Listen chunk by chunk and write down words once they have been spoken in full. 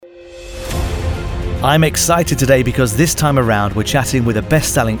I'm excited today because this time around we're chatting with a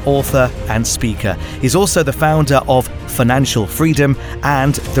best-selling author and speaker. He's also the founder of Financial Freedom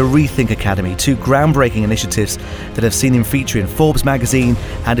and the Rethink Academy, two groundbreaking initiatives that have seen him feature in Forbes magazine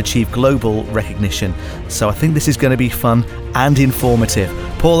and achieve global recognition. So I think this is going to be fun and informative.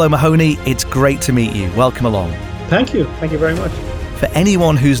 Paul O'Mahony, it's great to meet you. Welcome along. Thank you. Thank you very much. For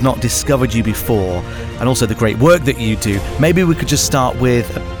anyone who's not discovered you before, and also the great work that you do, maybe we could just start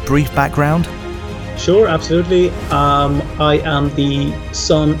with a brief background. Sure, absolutely. I am the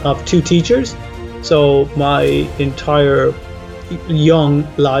son of two teachers. So my entire young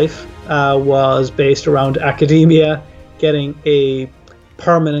life was based around academia, getting a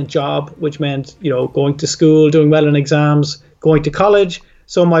permanent job, which meant, going to school, doing well in exams, going to college.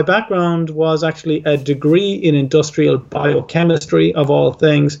 So my background was actually a degree in industrial biochemistry, of all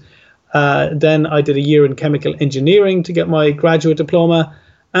things. Then I did a year in chemical engineering to get my graduate diploma.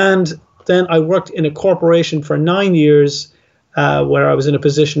 And then I worked in a corporation for 9 years, where I was in a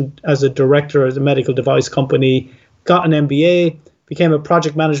position as a director of a medical device company, got an MBA, became a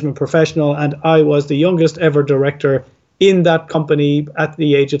project management professional, and I was the youngest ever director in that company at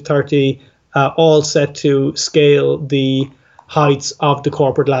the age of 30, all set to scale the heights of the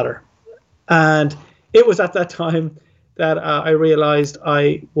corporate ladder. And it was at that time that I realized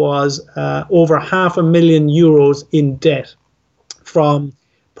I was over €500,000 in debt from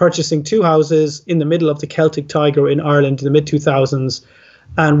purchasing two houses in the middle of the Celtic Tiger in Ireland in the mid-2000s.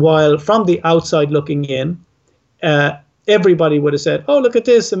 And while from the outside looking in, everybody would have said, oh, look at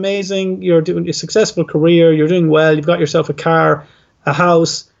this, amazing, you're doing a successful career, you're doing well, you've got yourself a car, a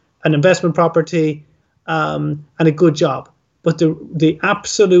house, an investment property, and a good job. But the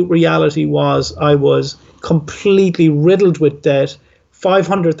absolute reality was I was completely riddled with debt,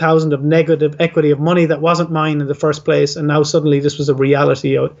 500,000 of negative equity of money that wasn't mine in the first place. And now suddenly this was a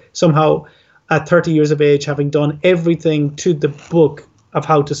reality. Somehow at 30 years of age, having done everything to the book of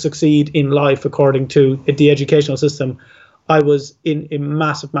how to succeed in life according to the educational system, I was in a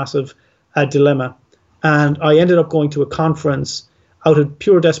massive, massive dilemma. And I ended up going to a conference out of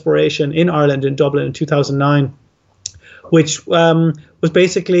pure desperation in Ireland, in Dublin in 2009, which was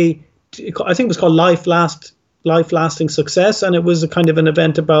basically, I think it was called Life Lasting Success, and it was a kind of an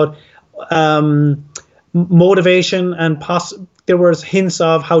event about motivation, and there was hints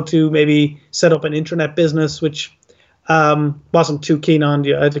of how to maybe set up an internet business, which wasn't too keen on.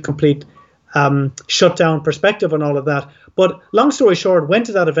 I had a complete shutdown perspective on all of that. But long story short, went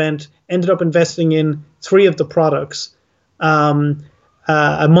to that event, ended up investing in 3 of the products.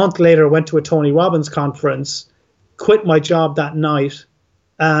 A month later, went to a Tony Robbins conference, quit my job that night,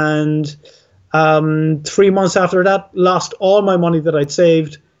 and 3 months after that, lost all my money that I'd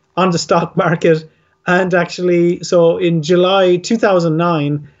saved on the stock market. And actually, so in July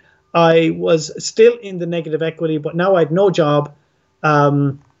 2009, I was still in the negative equity, but now I had no job.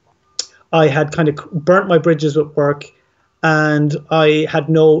 I had kind of burnt my bridges with work, and I had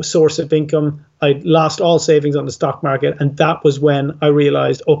no source of income. I lost all savings on the stock market. And that was when I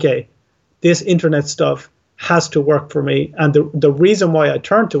realized, okay, this internet stuff has to work for me. And the reason why I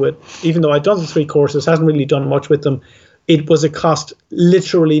turned to it, even though I'd done the 3 courses, hasn't really done much with them, it was a cost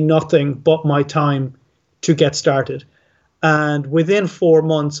literally nothing but my time to get started. And within 4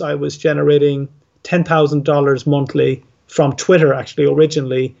 months, I was generating $10,000 monthly from Twitter, actually,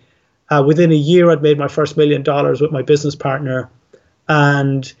 originally. Within a year, I'd made my first $1 million with my business partner.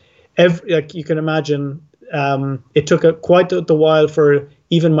 And like you can imagine, it took quite the while for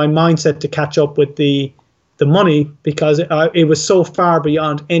even my mindset to catch up with the money, because it was so far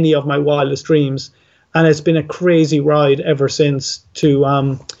beyond any of my wildest dreams. And it's been a crazy ride ever since,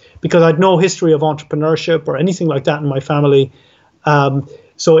 because I'd no history of entrepreneurship or anything like that in my family.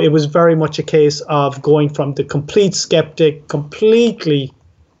 So it was very much a case of going from the complete skeptic, completely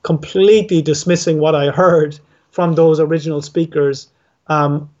dismissing what I heard from those original speakers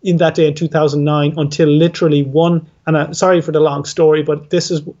in that day in 2009, until literally and I'm sorry for the long story, but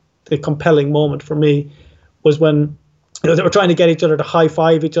this is the compelling moment for me, was when they were trying to get each other to high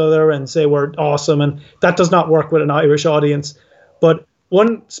five each other and say we're awesome, and that does not work with an Irish audience. But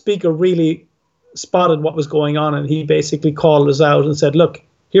one speaker really spotted what was going on, and he basically called us out and said, look,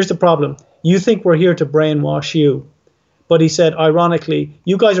 here's the problem. You think we're here to brainwash you. But he said, ironically,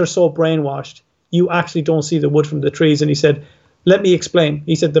 you guys are so brainwashed, you actually don't see the wood from the trees. And he said, let me explain.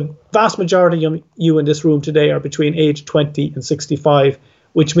 He said, the vast majority of you in this room today are between age 20 and 65,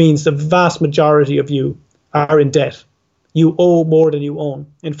 which means the vast majority of you are in debt. You owe more than you own.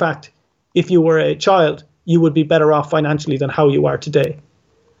 In fact, if you were a child, you would be better off financially than how you are today.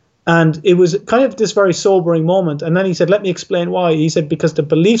 And it was kind of this very sobering moment. And then he said, let me explain why. He said, because the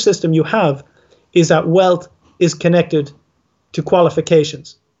belief system you have is that wealth is connected to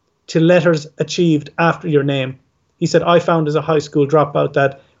qualifications, to letters achieved after your name. He said, I found as a high school dropout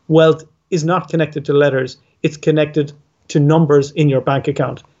that wealth is not connected to letters, it's connected to numbers in your bank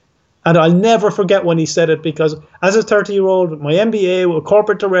account. And I'll never forget when he said it, because as a 30-year-old with my MBA, a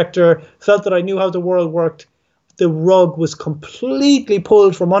corporate director, felt that I knew how the world worked, the rug was completely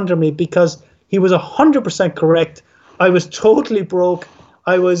pulled from under me, because he was 100% correct. I was totally broke.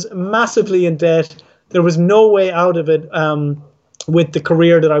 I was massively in debt. There was no way out of it with the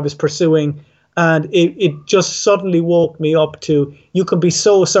career that I was pursuing. And it just suddenly woke me up to, you can be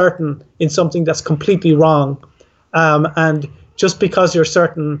so certain in something that's completely wrong. And just because you're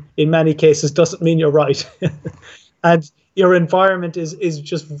certain in many cases doesn't mean you're right. And your environment is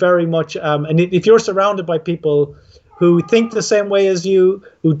just very much, and if you're surrounded by people who think the same way as you,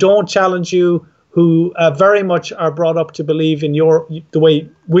 who don't challenge you, who very much are brought up to believe in the way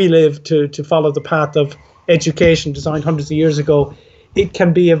we live, to follow the path of education designed hundreds of years ago, it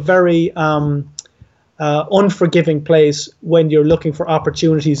can be a very unforgiving place when you're looking for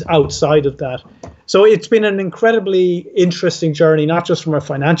opportunities outside of that. So it's been an incredibly interesting journey, not just from a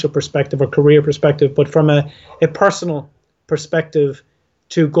financial perspective or career perspective, but from a personal perspective,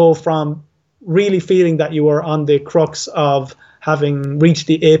 to go from really feeling that you were on the crux of having reached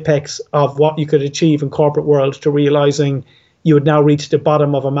the apex of what you could achieve in corporate world, to realizing you had now reached the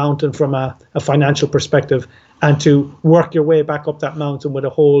bottom of a mountain from a financial perspective, and to work your way back up that mountain with a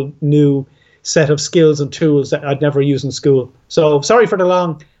whole new set of skills and tools that I'd never used in school. So sorry for the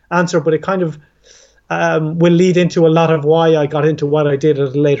long answer, but it kind of will lead into a lot of why I got into what I did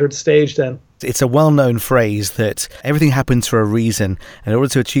at a later stage then. It's a well-known phrase that everything happens for a reason, and in order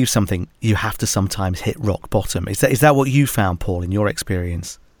to achieve something, you have to sometimes hit rock bottom. Is that what you found, Paul, in your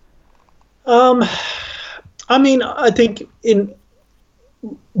experience? I mean, I think, in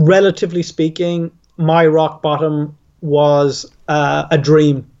relatively speaking, my rock bottom was a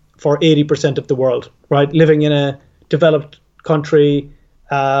dream for 80% of the world, right? Living in a developed country,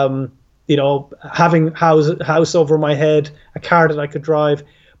 having house over my head, a car that I could drive.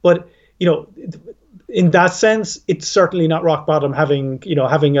 But, in that sense, it's certainly not rock bottom, having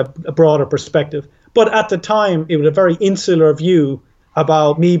a broader perspective. But at the time, it was a very insular view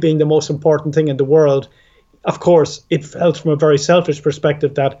about me being the most important thing in the world. Of course, it felt from a very selfish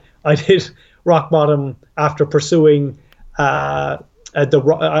perspective that I did rock bottom after pursuing, a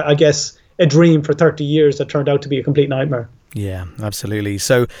dream for 30 years that turned out to be a complete nightmare. Yeah, absolutely.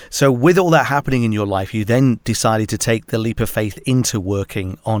 So with all that happening in your life, you then decided to take the leap of faith into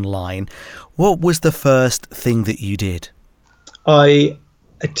working online. What was the first thing that you did? I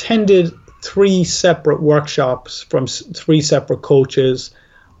attended 3 separate workshops from 3 separate coaches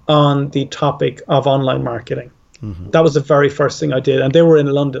on the topic of online marketing. Mm-hmm. That was the very first thing I did, and they were in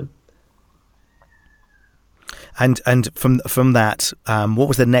London. And from that, what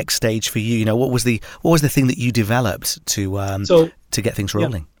was the next stage for you? What was the thing that you developed to get things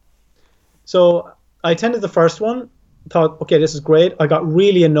rolling? Yeah. So I attended the first one, thought, okay, this is great. I got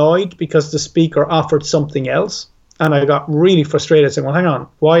really annoyed because the speaker offered something else, and I got really frustrated, saying, well, hang on,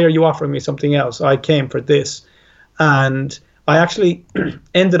 why are you offering me something else? I came for this. And I actually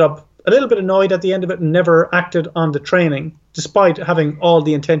ended up a little bit annoyed at the end of it and never acted on the training, despite having all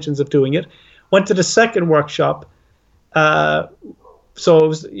the intentions of doing it. Went to the second workshop. So it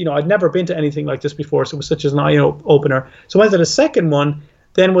was, I'd never been to anything like this before, so it was such an eye-opener. So I went to the second one,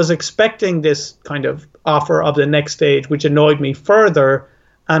 then was expecting this kind of offer of the next stage, which annoyed me further.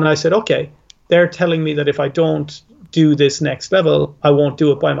 And I said, okay, they're telling me that if I don't do this next level, I won't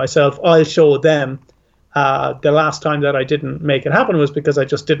do it by myself. I'll show them. The last time that I didn't make it happen was because I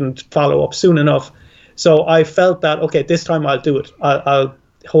just didn't follow up soon enough. So I felt that, okay, this time I'll do it. I'll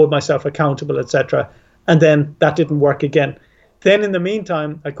hold myself accountable, etc. And then that didn't work again. Then in the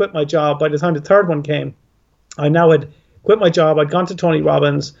meantime, I quit my job. By the time the third one came, I now had quit my job. I'd gone to Tony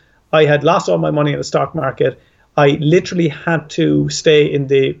Robbins. I had lost all my money in the stock market. I literally had to stay in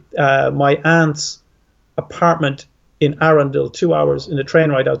my aunt's apartment in Arundel, 2 hours in a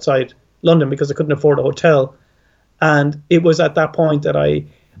train ride outside London, because I couldn't afford a hotel. And it was at that point that I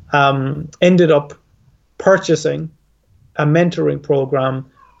ended up purchasing a mentoring program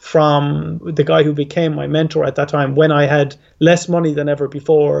from the guy who became my mentor at that time, when I had less money than ever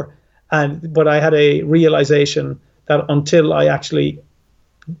before. But I had a realization that until I actually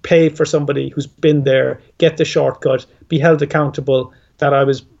pay for somebody who's been there, get the shortcut, be held accountable, that I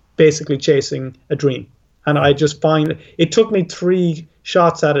was basically chasing a dream. And I just it took me 3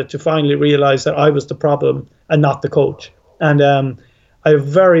 shots at it to finally realize that I was the problem and not the coach. And I had a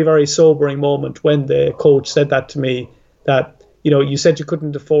very, very sobering moment when the coach said that to me, that You said you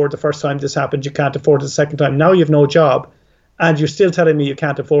couldn't afford the first time this happened, you can't afford it the second time. Now you have no job, and you're still telling me you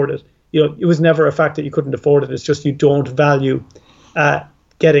can't afford it. It was never a fact that you couldn't afford it. It's just you don't value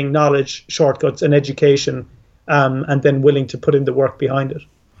getting knowledge, shortcuts, and education, and then willing to put in the work behind it.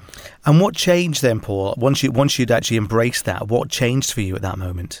 And what changed then, Paul? Once you'd actually embraced that, what changed for you at that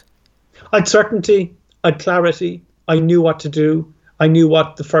moment? I'd certainty, I'd clarity. I knew what to do. I knew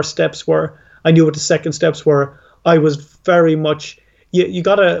what the first steps were. I knew what the second steps were. I was very much, you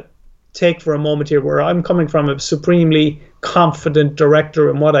got to take for a moment here where I'm coming from a supremely confident director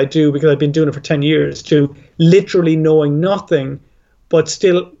in what I do, because I've been doing it for 10 years, to literally knowing nothing, but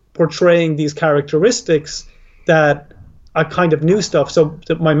still portraying these characteristics that I kind of knew stuff. So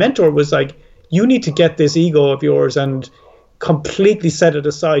my mentor was like, you need to get this ego of yours and completely set it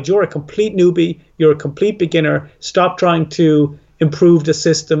aside. You're a complete newbie. You're a complete beginner. Stop trying to improve the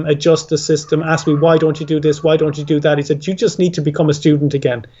system, adjust the system. Ask me, why don't you do this? Why don't you do that? He said, you just need to become a student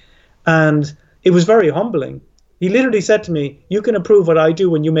again. And it was very humbling. He literally said to me, you can improve what I do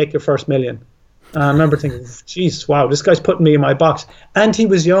when you make your first million. And I remember thinking, geez, wow, this guy's putting me in my box. And he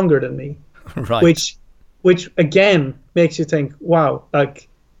was younger than me, right. which again makes you think, wow, like,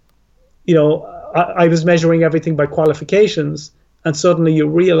 I was measuring everything by qualifications, and suddenly you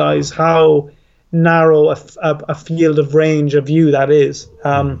realize how narrow a field of range of view that is.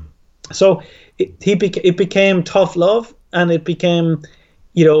 So it became tough love, and it became,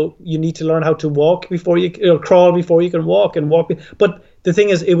 you need to learn how to walk before you crawl before you can walk, and walk. But the thing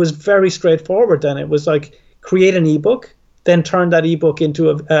is, it was very straightforward then. It was like, create an ebook, then turn that ebook into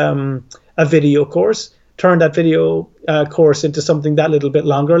a video course, turn that video course into something that little bit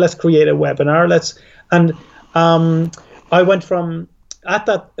longer. Let's create a webinar. I went from, at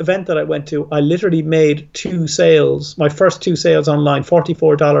that event that I went to, I literally made 2 sales, my first 2 sales online,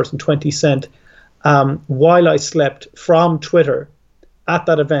 $44.20, while I slept, from Twitter at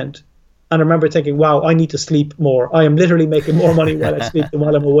that event. And I remember thinking, wow, I need to sleep more. I am literally making more money while I sleep than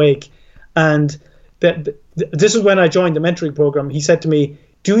while I'm awake. And this is when I joined the mentoring program. He said to me,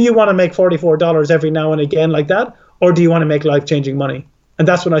 do you want to make $44 every now and again like that? Or do you want to make life-changing money? And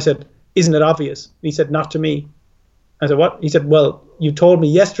that's when I said, isn't it obvious? And he said, not to me. I said, what? He said, well, you told me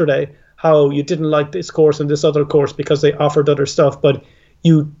yesterday how you didn't like this course and this other course because they offered other stuff. But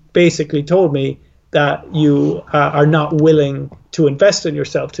you basically told me that you are not willing to invest in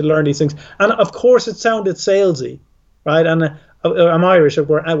yourself, to learn these things. And of course, it sounded salesy, right? And I'm Irish,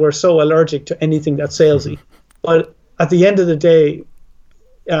 we're so allergic to anything that's salesy. But at the end of the day,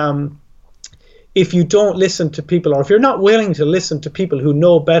 if you don't listen to people, or if you're not willing to listen to people who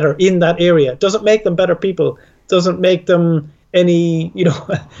know better in that area, doesn't make them better people, doesn't make them any,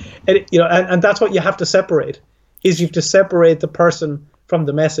 and that's what you have to separate, is you have to separate the person from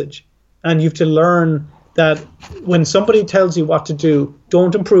the message. And you have to learn that when somebody tells you what to do,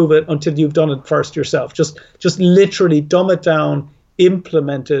 don't improve it until you've done it first yourself. Just literally dumb it down,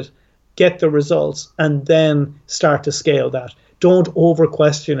 implement it, get the results, and then start to scale that. Don't over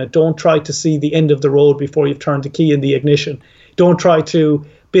question it. Don't try to see the end of the road before you've turned the key in the ignition. Don't try to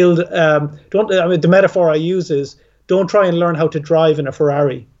build, the metaphor I use is, don't try and learn how to drive in a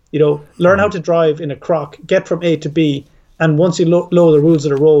Ferrari. Learn how to drive in a Croc, get from A to B, and once you know the rules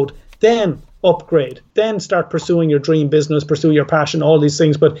of the road, then upgrade, then start pursuing your dream business, pursue your passion, all these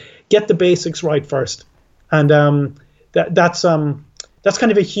things, but get the basics right first. And that's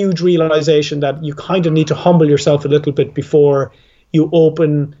kind of a huge realization, that you kind of need to humble yourself a little bit before you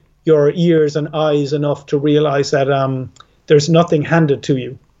open your ears and eyes enough to realize that there's nothing handed to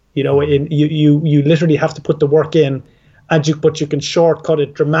you. You literally have to put the work in, but you can shortcut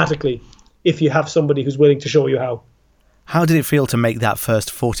it dramatically if you have somebody who's willing to show you how. How did it feel to make that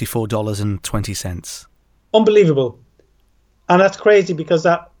first $44.20? Unbelievable. And that's crazy, because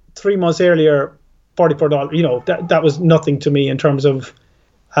that 3 months earlier, $44, that was nothing to me in terms of,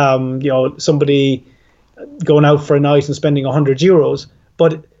 somebody going out for a night and spending €100.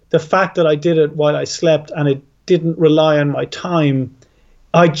 But the fact that I did it while I slept and it didn't rely on my time,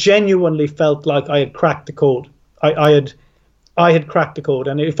 I genuinely felt like I had cracked the code. I had cracked the code.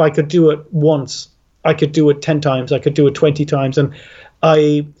 And if I could do it once, I could do it 10 times, I could do it 20 times. And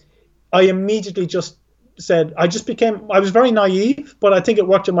I immediately just said, I was very naive, but I think it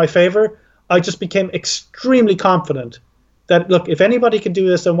worked in my favor. I just became extremely confident that, look, if anybody can do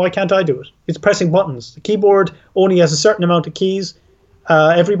this, then why can't I do it? It's pressing buttons. The keyboard only has a certain amount of keys.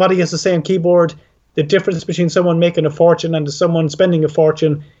 Everybody has the same keyboard. The difference between someone making a fortune and someone spending a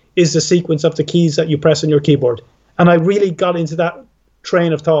fortune is the sequence of the keys that you press on your keyboard. And I really got into that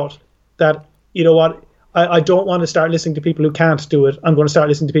train of thought that, you know what, I don't want to start listening to people who can't do it. I'm going to start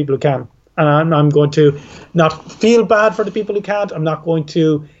listening to people who can. And I'm going to not feel bad for the people who can't. I'm not going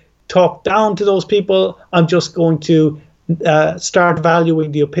to talk down to those people. I'm just going to start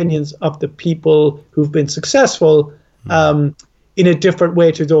valuing the opinions of the people who've been successful in a different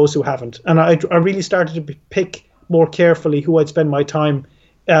way to those who haven't. And I really started to pick more carefully who I'd spend my time,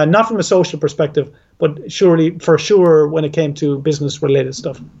 not from a social perspective, but for sure when it came to business related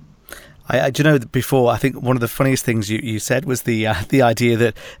stuff. Do you know, before, I think one of the funniest things you said was the idea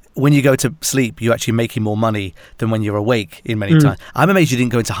that when you go to sleep, you're actually making more money than when you're awake in many times. I'm amazed you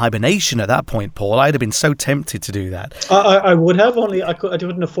didn't go into hibernation at that point, Paul. I'd have been so tempted to do that. I would have, only I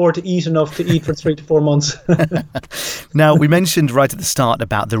couldn't afford to eat enough to eat for 3 to 4 months. Now, we mentioned right at the start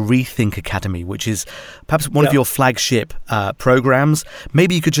about the Rethink Academy, which is perhaps one of your flagship programs.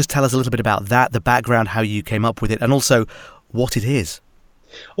 Maybe you could just tell us a little bit about that, the background, how you came up with it, and also what it is.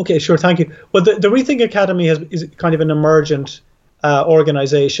 Okay, sure. Thank you. Well, the Rethink Academy is kind of an emergent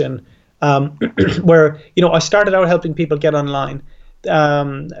organization where, I started out helping people get online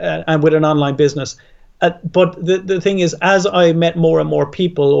and with an online business. But the thing is, as I met more and more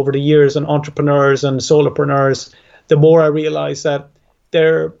people over the years, and entrepreneurs and solopreneurs, the more I realized that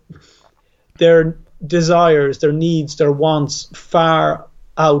their desires, their needs, their wants were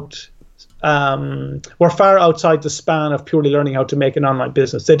far outside the span of purely learning how to make an online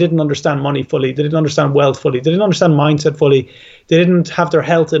business. They didn't understand money fully. They didn't understand wealth fully. They didn't understand mindset fully. They didn't have their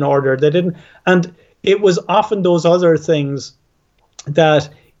health in order. And it was often those other things that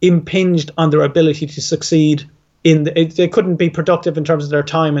impinged on their ability to succeed. They couldn't be productive in terms of their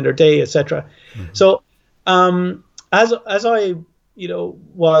time and their day, etc. So, as I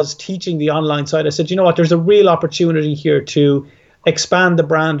was teaching the online side, I said, you know what? There's a real opportunity here to expand the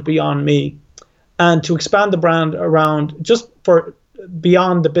brand beyond me, and to expand the brand around just for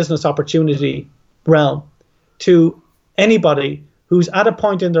beyond the business opportunity realm to anybody who's at a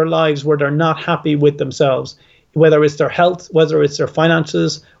point in their lives where they're not happy with themselves, whether it's their health, whether it's their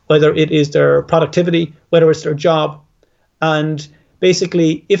finances, whether it is their productivity, whether it's their job. And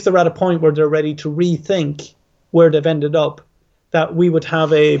basically, if they're at a point where they're ready to rethink where they've ended up, that we would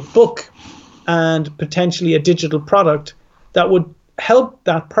have a book and potentially a digital product that would help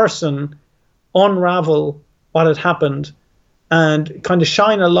that person unravel what had happened and kind of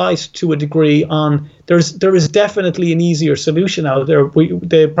shine a light to a degree on there is definitely an easier solution out there.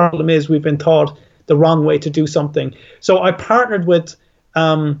 The problem is we've been taught the wrong way to do something. So I partnered with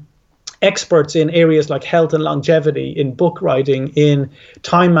experts in areas like health and longevity, in book writing, in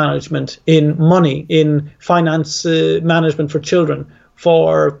time management, in money, in finance management for children,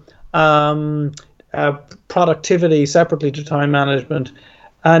 for productivity separately to time management,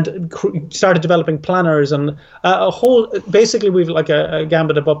 and started developing planners and basically we've like a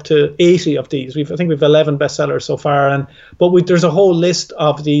gambit of up to 80 of these. I think we've 11 bestsellers so far, but there's a whole list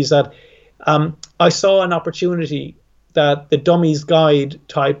of these that I saw an opportunity, that the Dummy's Guide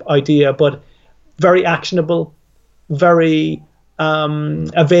type idea, but very actionable, very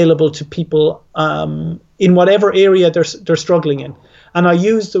available to people in whatever area they're struggling in. And I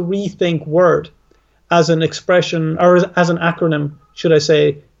use the Rethink word as an expression, or as an acronym, should I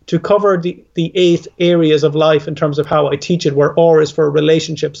say, to cover the 8 areas of life in terms of how I teach it, where R is for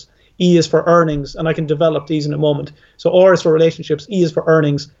relationships, E is for earnings, and I can develop these in a moment. So R is for relationships, E is for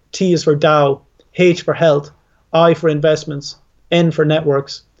earnings, T is for Tao, H for health, I for investments, N for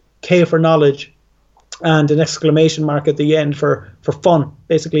networks, K for knowledge, and an exclamation mark at the end for fun,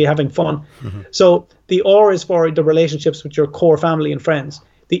 basically having fun. So the R is for the relationships with your core family and friends.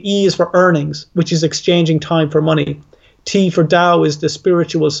 The E is for earnings, which is exchanging time for money. T for Tao is the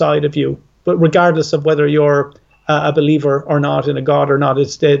spiritual side of you, but regardless of whether you're a believer or not, in a God or not,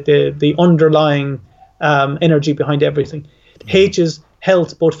 it's the underlying energy behind everything. H is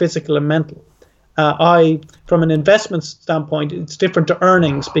health, both physical and mental. I, from an investment standpoint, it's different to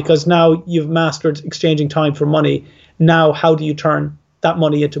earnings, because now you've mastered exchanging time for money. Now, how do you turn that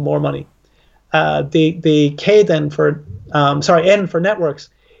money into more money? The K then for, N for networks,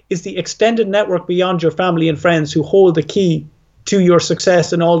 is the extended network beyond your family and friends who hold the key to your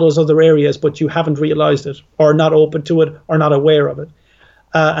success in all those other areas, but you haven't realized it, or not open to it, or not aware of it.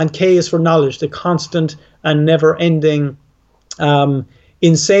 And K is for knowledge, the constant and never-ending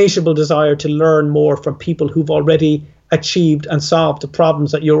insatiable desire to learn more from people who've already achieved and solved the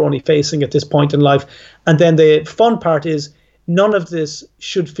problems that you're only facing at this point in life. And then the fun part is, none of this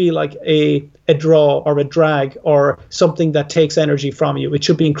should feel like a draw or a drag or something that takes energy from you. It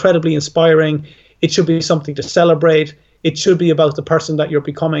should be incredibly inspiring. It should be something to celebrate. It should be about the person that you're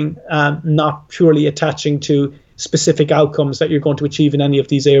becoming, not purely attaching to specific outcomes that you're going to achieve in any of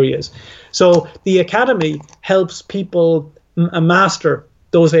these areas. So the Academy helps people master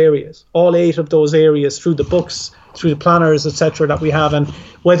those areas, all 8 of those areas, through the books, through the planners, etc., that we have. And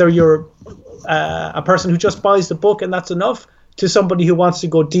whether you're a person who just buys the book and that's enough, to somebody who wants to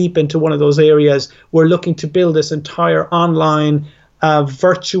go deep into one of those areas, we're looking to build this entire online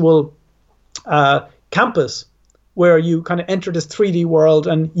virtual campus where you kind of enter this 3D world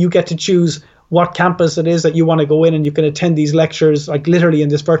and you get to choose what campus it is that you want to go in, and you can attend these lectures like literally in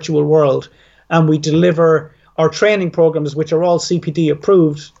this virtual world. And we deliver our training programs, which are all CPD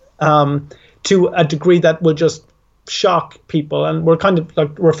approved, to a degree that will just shock people. And we're kind of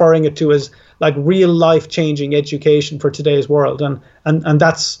like referring it to as like real life changing education for today's world. And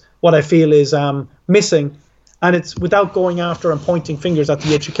that's what I feel is missing. And it's without going after and pointing fingers at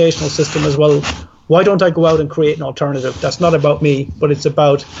the educational system as well. Why don't I go out and create an alternative? That's not about me, but it's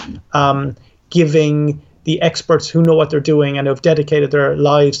about giving the experts who know what they're doing and have dedicated their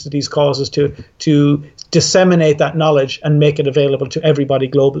lives to these causes to disseminate that knowledge and make it available to everybody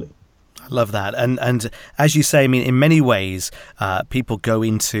globally. I love that. And as you say, I mean, in many ways, people go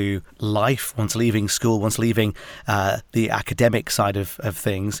into life once leaving school, once leaving the academic side of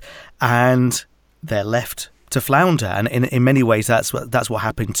things, and they're left to flounder. And in many ways, that's what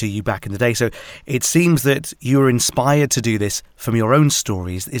happened to you back in the day. So it seems that you were inspired to do this from your own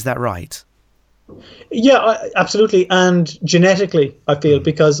stories. Is that right? Yeah, absolutely. And genetically, I feel,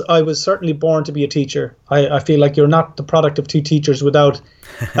 because I was certainly born to be a teacher. I feel like you're not the product of 2 teachers without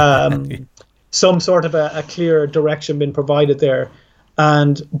some sort of a clear direction being provided there.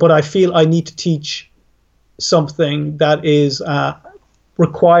 But I feel I need to teach something that is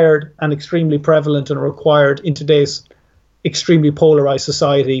required and extremely prevalent and required in today's extremely polarized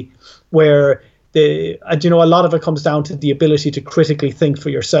society, where a lot of it comes down to the ability to critically think for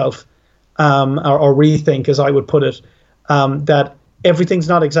yourself. Or rethink, as I would put it, that everything's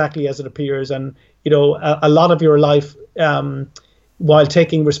not exactly as it appears. And, a lot of your life, while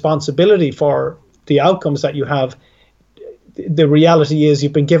taking responsibility for the outcomes that you have, the reality is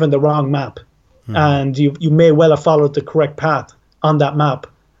you've been given the wrong map. And you may well have followed the correct path on that map.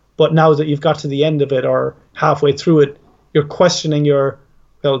 But now that you've got to the end of it or halfway through it, you're questioning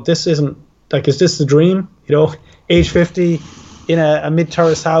this isn't, like, is this the dream? Age 50, in a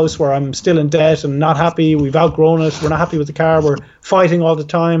mid-terrace house where I'm still in debt and not happy. We've outgrown it. We're not happy with the car. We're fighting all the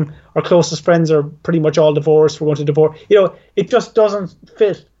time. Our closest friends are pretty much all divorced. We're going to divorce. It just doesn't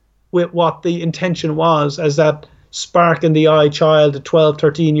fit with what the intention was as that spark in the eye child at 12,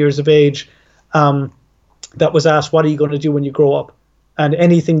 13 years of age that was asked, what are you going to do when you grow up? And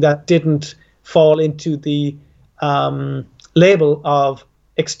anything that didn't fall into the label of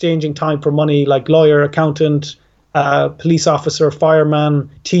exchanging time for money, like lawyer, accountant, police officer, fireman,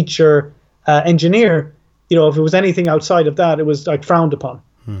 teacher, engineer, if it was anything outside of that, it was like frowned upon.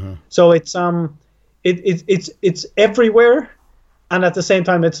 Mm-hmm. So it's everywhere, and at the same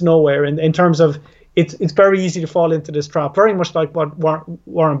time it's nowhere. In terms of it's very easy to fall into this trap. Very much like what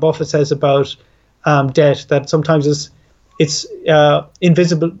Warren Buffett says about debt, that sometimes it's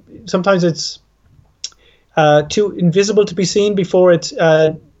invisible. Sometimes it's too invisible to be seen before it's.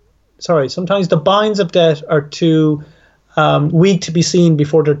 Sometimes the binds of debt are too weak to be seen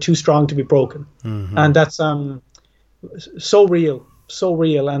before they're too strong to be broken. Mm-hmm. And that's so real.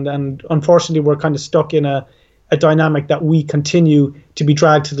 And unfortunately, we're kind of stuck in a dynamic that we continue to be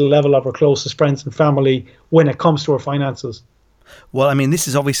dragged to the level of our closest friends and family when it comes to our finances. Well, I mean, this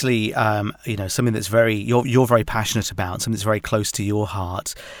is obviously, something that's you're very passionate about, something that's very close to your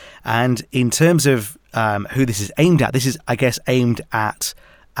heart. And in terms of who this is aimed at, this is, I guess, aimed at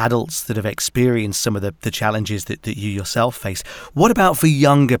adults that have experienced some of the challenges that you yourself face. What about for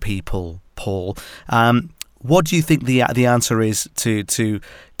younger people, Paul? What do you think the answer is to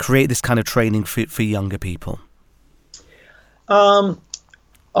create this kind of training for younger people? So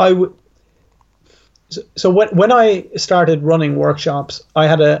when I started running workshops, I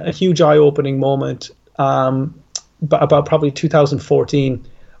had a huge eye-opening moment about probably 2014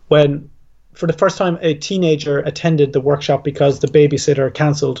 when, for the first time, a teenager attended the workshop because the babysitter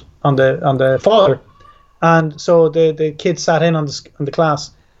cancelled on the father, and so the kid sat in on the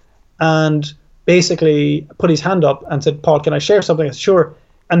class and basically put his hand up and said, "Paul, can I share something?" I said, "Sure."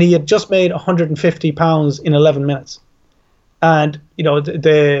 And he had just made £150 in 11 minutes, and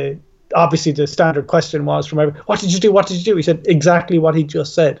obviously the standard question was from everyone, "What did you do? What did you do?" He said exactly what he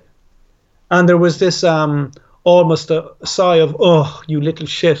just said, and there was this almost a sigh of, "Oh, you little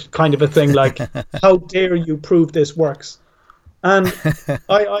shit," kind of a thing, like, how dare you prove this works? And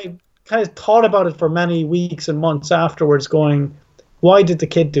I kind of thought about it for many weeks and months afterwards, going, why did the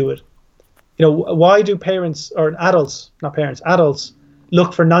kid do it? Why do parents, or adults, not parents, adults,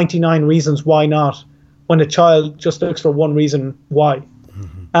 look for 99 reasons why not, when a child just looks for one reason why? Mm-hmm.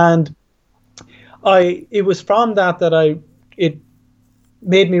 And it was from that it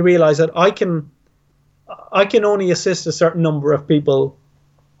made me realize that I can only assist a certain number of people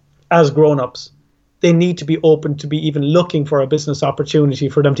as grown-ups. They need to be open to be even looking for a business opportunity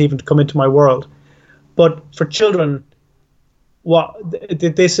for them to even come into my world. But for children, that's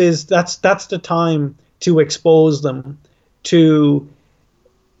the time to expose them to,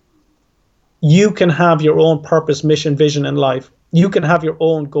 you can have your own purpose, mission, vision in life. You can have your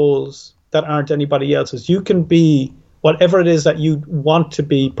own goals that aren't anybody else's. You can be whatever it is that you want to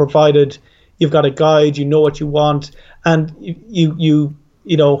be, provided you've got a guide, you know what you want, and you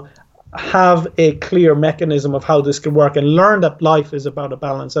know, have a clear mechanism of how this can work, and learn that life is about a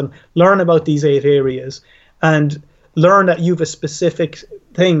balance, and learn about these 8 areas, and learn that you've a specific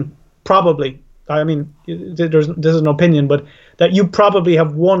thing, probably, I mean, there's an opinion, but that you probably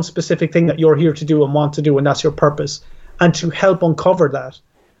have one specific thing that you're here to do and want to do, and that's your purpose, and to help uncover that,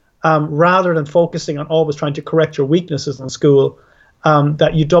 rather than focusing on always trying to correct your weaknesses in school,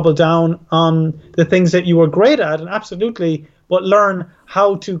 that you double down on the things that you were great at, and absolutely, but learn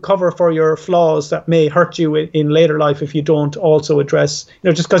how to cover for your flaws that may hurt you in later life if you don't also address, you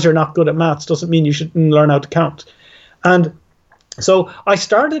know, just because you're not good at maths doesn't mean you shouldn't learn how to count. And so I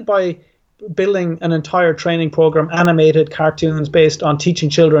started by building an entire training program, animated cartoons based on teaching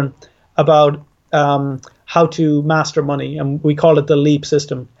children about how to master money. And we call it the LEAP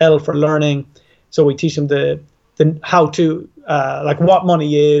system, L for learning. So we teach them the how to, like what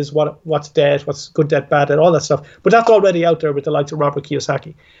money is, what's debt, what's good debt, bad debt, all that stuff. But that's already out there with the likes of Robert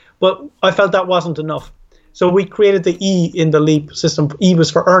Kiyosaki. But I felt that wasn't enough. So we created the E in the LEAP system. E was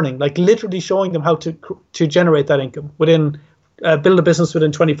for earning, like literally showing them how to generate that income within, build a business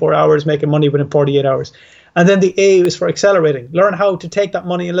within 24 hours, making money within 48 hours. And then the A is for accelerating, learn how to take that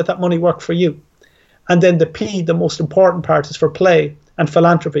money and let that money work for you. And then the P, the most important part, is for play and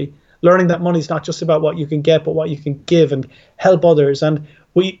philanthropy. Learning that money is not just about what you can get, but what you can give and help others. And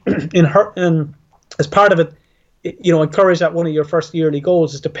we, as part of it, you know, encourage that one of your first yearly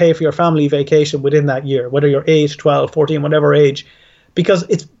goals is to pay for your family vacation within that year, whether you're 8, 12, 14, whatever age, because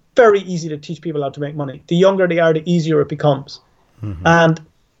it's very easy to teach people how to make money. The younger they are, the easier it becomes. Mm-hmm. And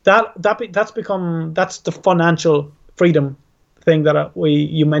that's the financial freedom thing that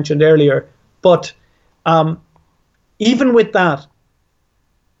you mentioned earlier. But even with that,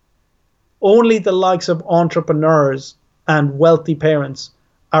 only the likes of entrepreneurs and wealthy parents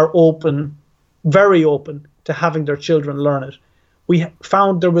are open, very open, to having their children learn it. We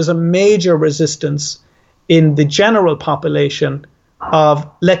found there was a major resistance in the general population of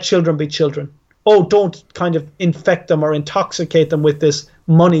let children be children. Oh, don't kind of infect them or intoxicate them with this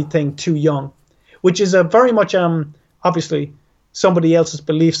money thing too young, which is a very much, obviously, somebody else's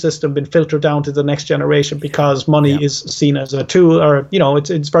belief system been filtered down to the next generation because money is seen as a tool, or, you know,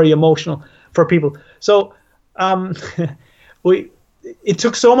 it's very emotional for people. So it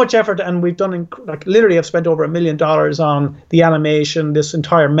took so much effort, and we've done, like, literally I've spent over $1 million on the animation, this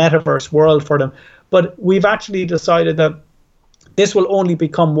entire metaverse world for them. But we've actually decided that this will only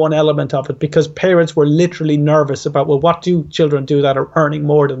become one element of it, because parents were literally nervous about, well, what do children do that are earning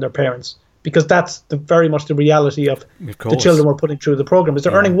more than their parents? Because that's very much the reality of the children we're putting through the program, is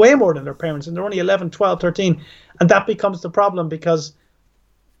they're earning way more than their parents, and they're only 11, 12, 13. And that becomes the problem, because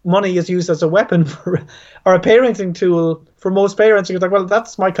money is used as a weapon or a parenting tool for most parents. You're like, well,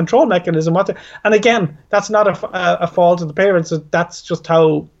 that's my control mechanism. And again, that's not a fault of the parents. That's just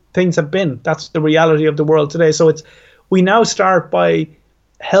how things have been. That's the reality of the world today. So we now start by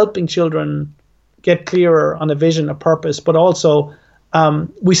helping children get clearer on a vision, a purpose, but also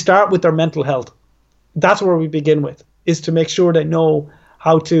we start with their mental health. That's where we begin with, is to make sure they know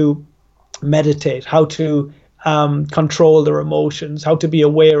how to meditate, how to control their emotions, how to be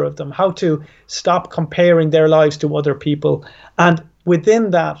aware of them, how to stop comparing their lives to other people. And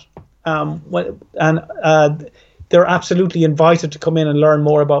within that, they're absolutely invited to come in and learn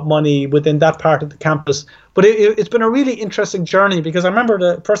more about money within that part of the campus. But it's been a really interesting journey, because I remember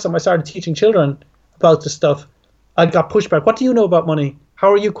the first time I started teaching children about this stuff, I got pushback. What do you know about money?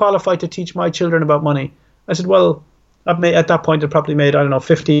 How are you qualified to teach my children about money? I said, well, at that point, I probably made,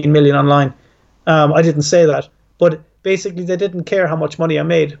 15 million online. I didn't say that, but basically they didn't care how much money I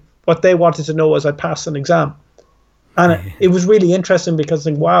made. What they wanted to know was I passed an exam. And it was really interesting, because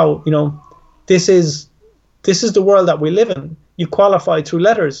I think, wow, this is the world that we live in. You qualify through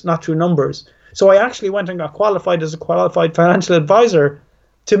letters, not through numbers. So I actually went and got qualified as a qualified financial advisor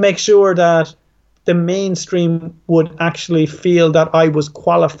to make sure that the mainstream would actually feel that I was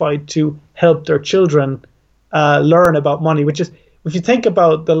qualified to help their children learn about money, which is, if you think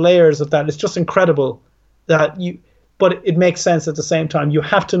about the layers of that, it's just incredible that but it makes sense at the same time. You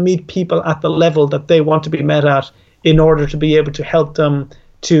have to meet people at the level that they want to be met at in order to be able to help them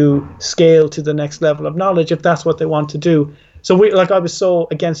to scale to the next level of knowledge if that's what they want to do. So I was so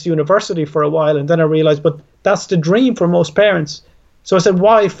against university for a while, and then I realized, but that's the dream for most parents. So I said,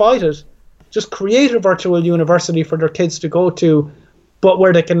 why fight it? Just create a virtual university for their kids to go to, but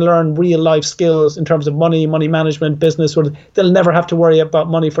where they can learn real life skills in terms of money management, business, where they'll never have to worry about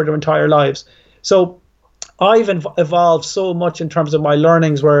money for their entire lives. So I've evolved so much in terms of my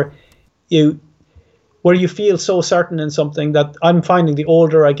learnings where you feel so certain in something that I'm finding the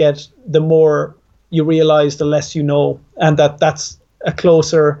older I get, the more you realize the less you know, and that's the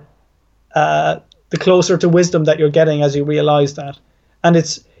closer to wisdom that you're getting as you realize that. And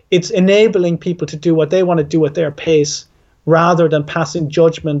it's enabling people to do what they want to do at their pace, rather than passing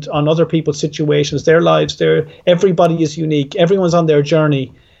judgment on other people's situations, their lives. Everybody is unique. Everyone's on their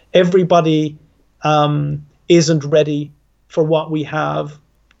journey. Everybody isn't ready for what we have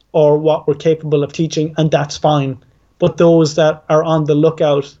or what we're capable of teaching, and that's fine. But those that are on the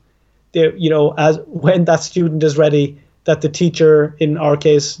lookout, as when that student is ready, that the teacher, in our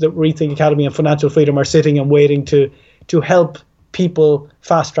case, the Rethink Academy and Financial Freedom, are sitting and waiting to help people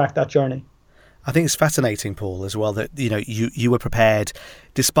fast track that journey. I think it's fascinating, Paul, as well, that you were prepared,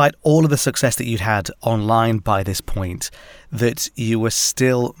 despite all of the success that you'd had online by this point, that you were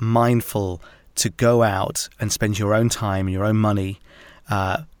still mindful to go out and spend your own time, your own money,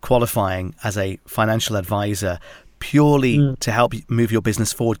 qualifying as a financial advisor, purely to help move your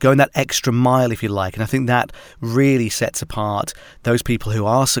business forward, going that extra mile, if you like. And I think that really sets apart those people who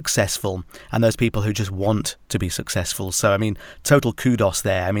are successful and those people who just want to be successful. So, I mean, total kudos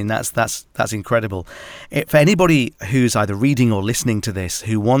there. I mean, that's incredible. For anybody who's either reading or listening to this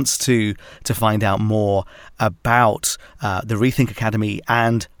who wants to find out more about the Rethink Academy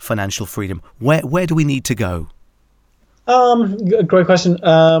and financial freedom, where do we need to go? Great question.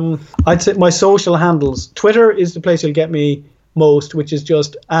 I'd say my social handles. Twitter is the place you'll get me most, which is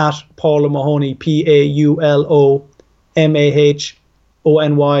just at Paul O'Mahony,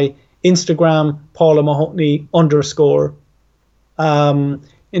 PaulOmahony. Instagram, Paul O'Mahony _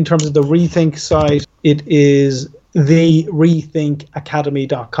 in terms of the Rethink site, it is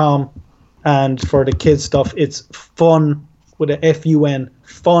therethinkacademy.com. And for the kids stuff, it's fun with a FUN,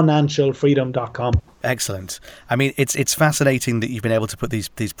 financialfreedom.com. Excellent. I mean, it's fascinating that you've been able to put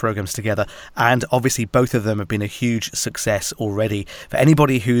these programs together, and obviously both of them have been a huge success already. For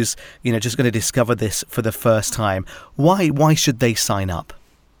anybody who's just going to discover this for the first time, why should they sign up?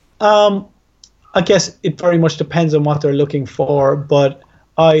 I guess it very much depends on what they're looking for, but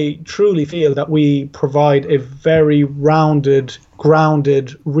I truly feel that we provide a very rounded,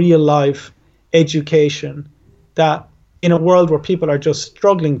 grounded, real life education that, in a world where people are just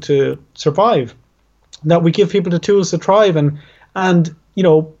struggling to survive, that we give people the tools to thrive and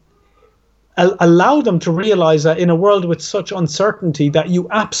allow them to realize that in a world with such uncertainty that you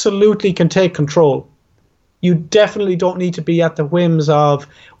absolutely can take control. You definitely don't need to be at the whims of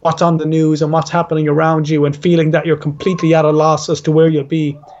what's on the news and what's happening around you and feeling that you're completely at a loss as to where you'll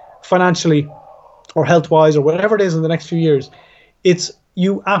be financially or health-wise or whatever it is in the next few years.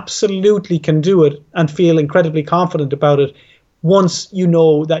 You absolutely can do it and feel incredibly confident about it once you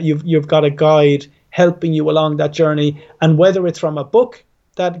know that you've got a guide helping you along that journey. And whether it's from a book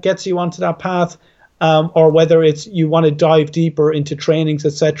that gets you onto that path, or whether it's you want to dive deeper into trainings,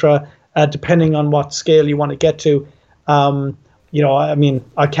 etc., depending on what scale you want to get to.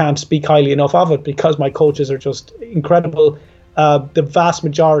 I can't speak highly enough of it because my coaches are just incredible. The vast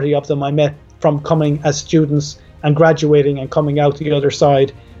majority of them I met from coming as students and graduating and coming out the other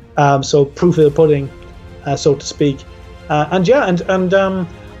side. So proof of the pudding, so to speak.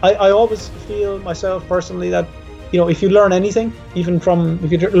 I always feel myself personally that, if you learn anything, if you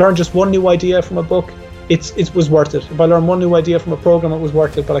learn just one new idea from a book, it was worth it. If I learned one new idea from a program, it was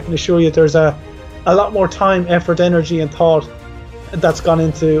worth it. But I can assure you there's a lot more time, effort, energy and thought that's gone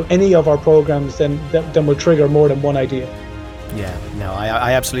into any of our programs than will trigger more than one idea. Yeah, no,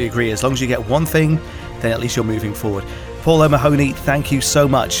 I absolutely agree. As long as you get one thing, then at least you're moving forward. Paul O'Mahony, thank you so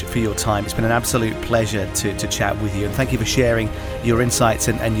much for your time. It's been an absolute pleasure to chat with you, and thank you for sharing your insights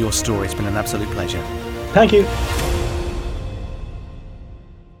and your story. It's been an absolute pleasure. Thank you.